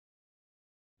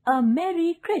A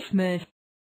Merry Christmas!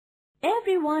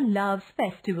 Everyone loves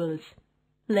festivals.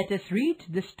 Let us read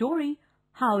the story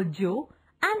how Jo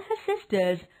and her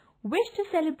sisters wish to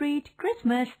celebrate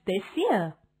Christmas this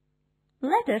year.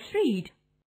 Let us read.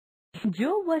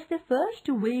 Jo was the first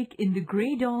to wake in the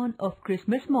grey dawn of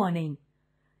Christmas morning.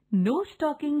 No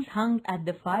stockings hung at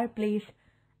the fireplace,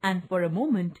 and for a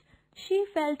moment she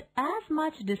felt as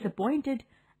much disappointed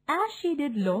as she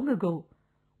did long ago,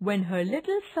 when her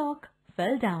little sock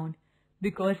fell down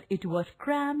because it was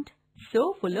crammed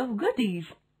so full of goodies.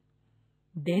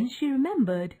 Then she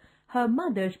remembered her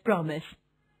mother's promise,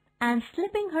 and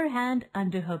slipping her hand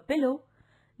under her pillow,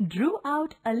 drew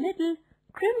out a little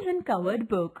crimson-covered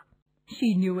book.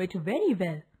 She knew it very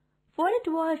well, for it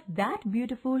was that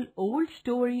beautiful old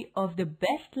story of the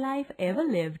best life ever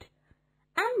lived,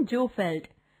 and Jo felt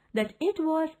that it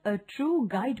was a true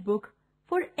guidebook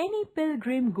for any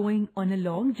pilgrim going on a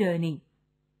long journey.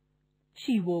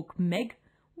 She woke Meg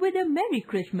with a Merry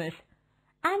Christmas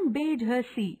and bade her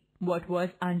see what was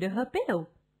under her pillow.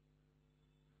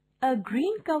 A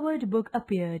green-covered book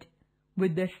appeared,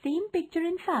 with the same picture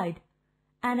inside,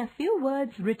 and a few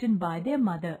words written by their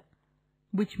mother,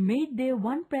 which made their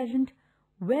one present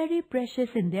very precious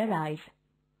in their eyes.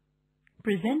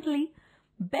 Presently,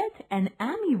 Beth and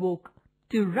Amy woke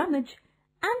to rummage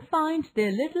and find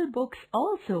their little books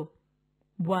also,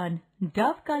 one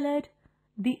dove-coloured,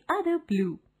 the other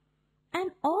blue,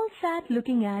 and all sat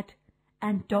looking at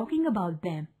and talking about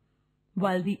them,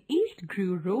 while the east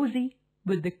grew rosy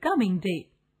with the coming day.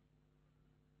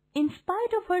 In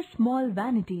spite of her small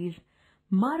vanities,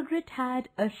 Margaret had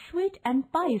a sweet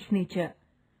and pious nature,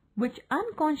 which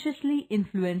unconsciously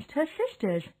influenced her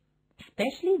sisters,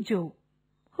 especially Jo,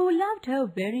 who loved her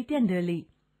very tenderly,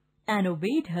 and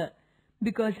obeyed her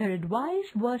because her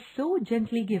advice was so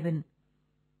gently given.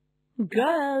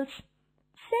 "Girls,"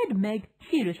 said Meg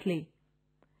seriously,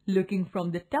 looking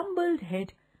from the tumbled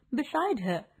head beside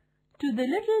her to the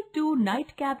little two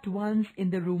night-capped ones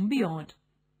in the room beyond.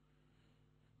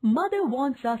 "Mother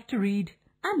wants us to read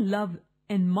and love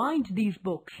and mind these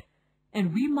books,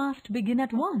 and we must begin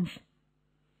at once.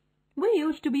 We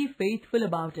used to be faithful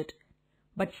about it,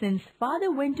 but since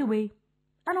Father went away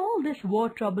and all this war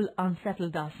trouble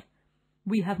unsettled us,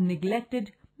 we have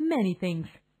neglected many things.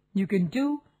 You can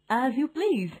do as you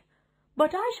please,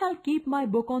 but I shall keep my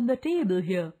book on the table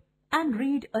here and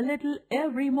read a little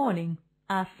every morning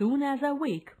as soon as I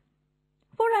wake,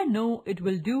 for I know it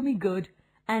will do me good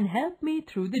and help me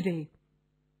through the day."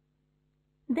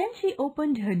 Then she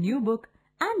opened her new book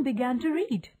and began to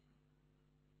read.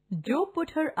 Jo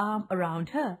put her arm around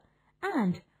her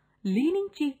and, leaning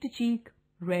cheek to cheek,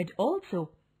 read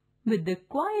also, with the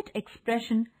quiet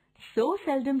expression so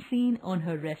seldom seen on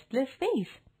her restless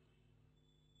face.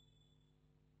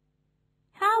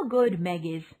 "How good Meg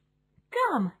is!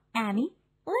 Come, Annie,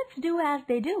 let's do as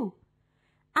they do.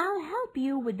 I'll help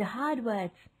you with the hard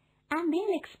words, and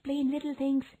they'll explain little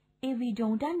things if we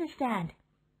don't understand,"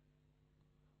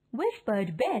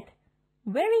 whispered Beth,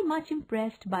 very much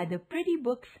impressed by the pretty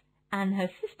books and her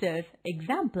sister's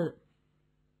example.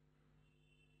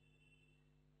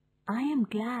 "I am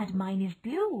glad mine is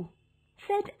blue,"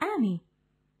 said Amy,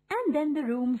 and then the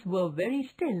rooms were very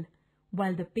still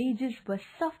while the pages were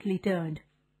softly turned,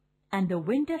 and the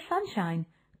winter sunshine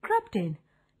crept in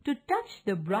to touch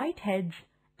the bright heads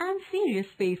and serious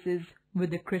faces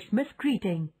with a Christmas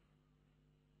greeting.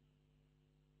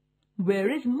 "Where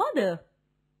is Mother?"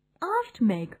 asked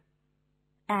Meg,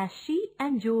 as she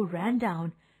and Jo ran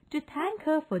down to thank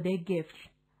her for their gifts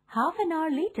half an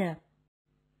hour later.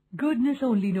 "Goodness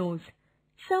only knows.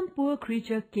 Some poor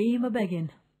creature came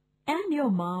a-begging, and your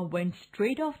ma went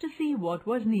straight off to see what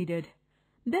was needed.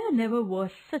 There never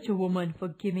was such a woman for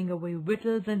giving away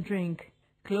victuals and drink,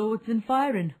 clothes and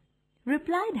firing,"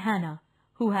 replied Hannah,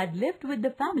 who had lived with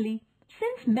the family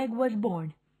since Meg was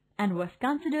born, and was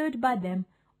considered by them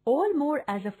all more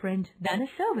as a friend than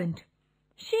a servant.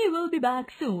 "She will be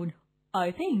back soon, I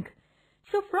think,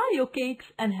 so fry your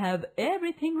cakes and have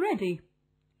everything ready,"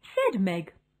 said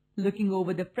Meg, looking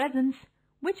over the presents,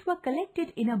 which were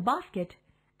collected in a basket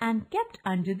and kept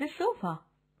under the sofa,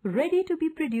 ready to be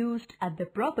produced at the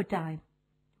proper time.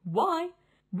 "Why,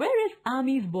 where is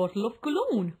Amy's bottle of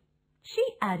cologne?" she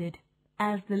added,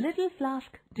 as the little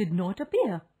flask did not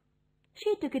appear.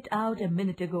 "She took it out a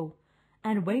minute ago,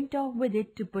 and went off with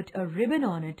it to put a ribbon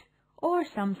on it, or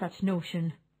some such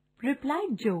notion,"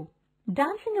 replied Jo,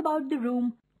 dancing about the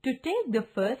room to take the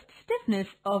first stiffness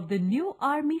of the new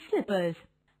army slippers.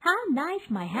 "How nice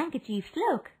my handkerchiefs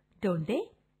look, don't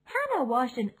they? Hannah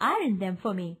washed and ironed them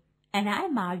for me, and I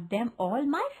marked them all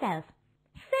myself,"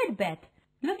 said Beth,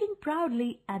 looking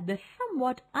proudly at the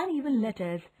somewhat uneven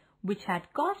letters which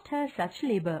had cost her such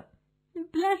labor.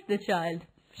 Bless the child,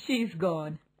 she's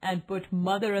gone, and put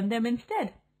mother on them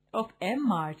instead of M.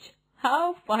 March.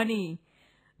 How funny!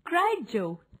 Cried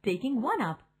Joe, taking one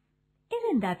up.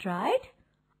 Isn't that right?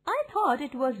 I thought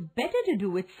it was better to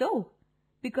do it so,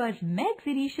 because Meg's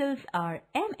initials are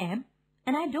MM,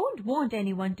 and I don't want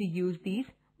anyone to use these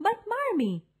but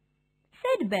Marmee,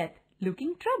 said Beth,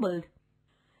 looking troubled.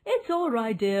 It's all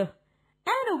right, dear,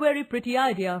 and a very pretty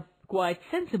idea, quite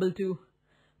sensible too,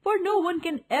 for no one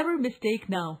can ever mistake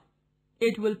now.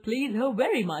 It will please her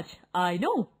very much, I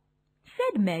know,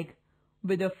 said Meg,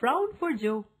 with a frown for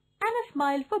Joe and a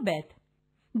smile for Beth.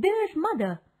 There's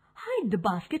Mother! Hide the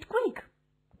basket quick!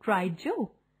 Cried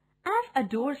Joe, as a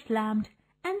door slammed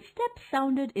and steps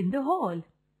sounded in the hall.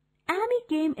 Amy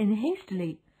came in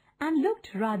hastily and looked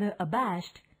rather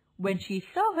abashed when she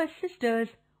saw her sisters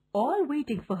all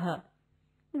waiting for her.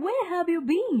 Where have you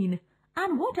been,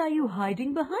 and what are you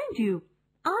hiding behind you?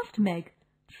 Asked Meg,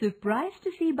 surprised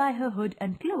to see by her hood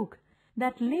and cloak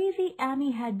that lazy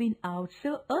Amy had been out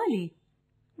so early.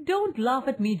 Don't laugh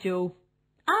at me, Joe.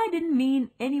 I didn't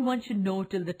mean anyone should know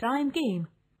till the time came.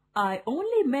 I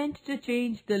only meant to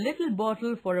change the little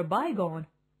bottle for a bygone,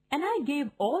 and I gave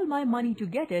all my money to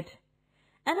get it,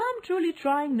 and I'm truly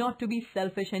trying not to be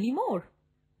selfish any more.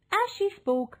 As she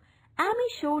spoke, Amy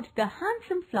showed the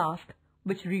handsome flask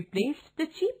which replaced the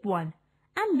cheap one,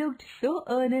 and looked so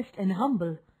earnest and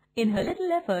humble in her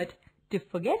little effort to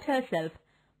forget herself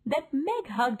that Meg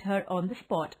hugged her on the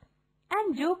spot,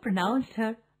 and Joe pronounced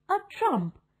her a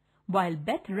trump, while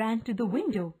Beth ran to the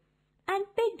window and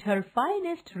picked her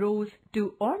finest rose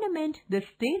to ornament the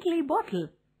stately bottle.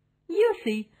 You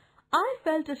see, I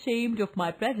felt ashamed of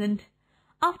my present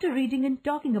after reading and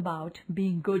talking about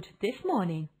being good this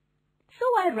morning. So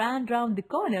I ran round the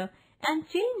corner and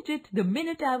changed it the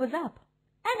minute I was up.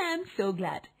 And I'm so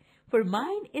glad, for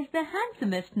mine is the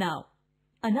handsomest now.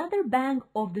 Another bang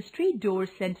of the street door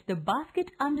sent the basket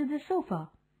under the sofa,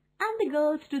 and the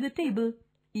girls to the table,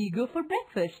 eager for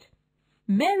breakfast.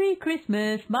 Merry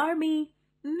Christmas, Marmee,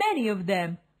 many of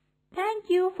them. Thank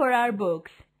you for our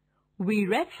books. We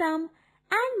read some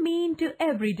and mean to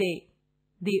every day.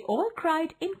 They all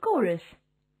cried in chorus.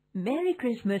 Merry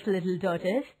Christmas, little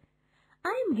daughters.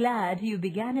 I'm glad you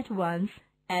began at once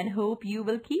and hope you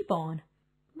will keep on.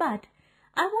 But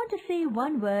I want to say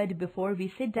one word before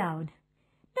we sit down.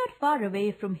 Not far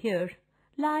away from here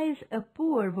lies a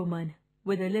poor woman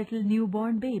with a little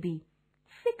newborn baby.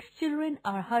 6 children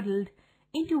are huddled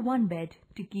into one bed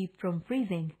to keep from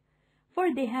freezing,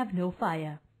 for they have no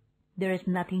fire. There is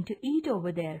nothing to eat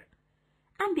over there.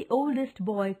 And the oldest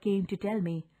boy came to tell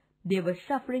me they were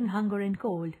suffering hunger and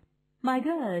cold. My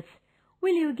girls,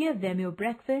 will you give them your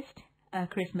breakfast, a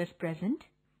Christmas present?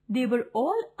 They were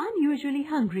all unusually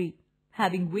hungry,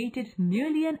 having waited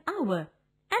nearly an hour,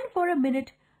 and for a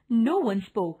minute no one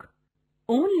spoke.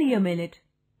 Only a minute,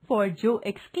 for Joe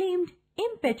exclaimed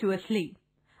impetuously,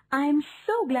 I'm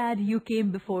so glad you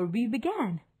came before we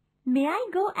began. May I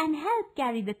go and help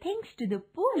carry the things to the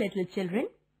poor little children?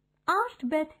 Asked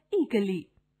Beth eagerly.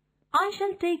 I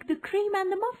shall take the cream and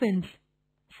the muffins,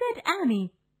 said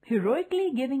Annie,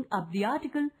 heroically giving up the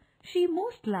article she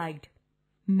most liked.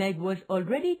 Meg was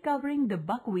already covering the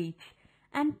buckwheats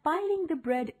and piling the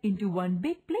bread into one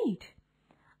big plate.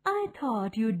 I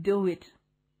thought you'd do it,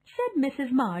 said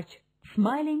Mrs. March,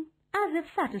 smiling as if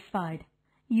satisfied.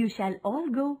 You shall all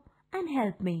go and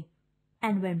help me,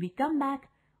 and when we come back,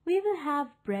 we will have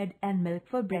bread and milk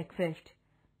for breakfast,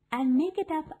 and make it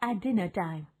up at dinner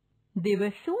time. They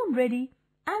were soon ready,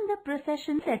 and the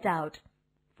procession set out.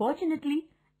 Fortunately,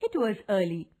 it was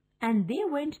early, and they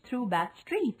went through back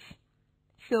streets,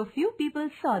 so few people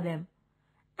saw them,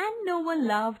 and no one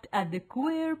laughed at the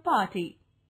queer party.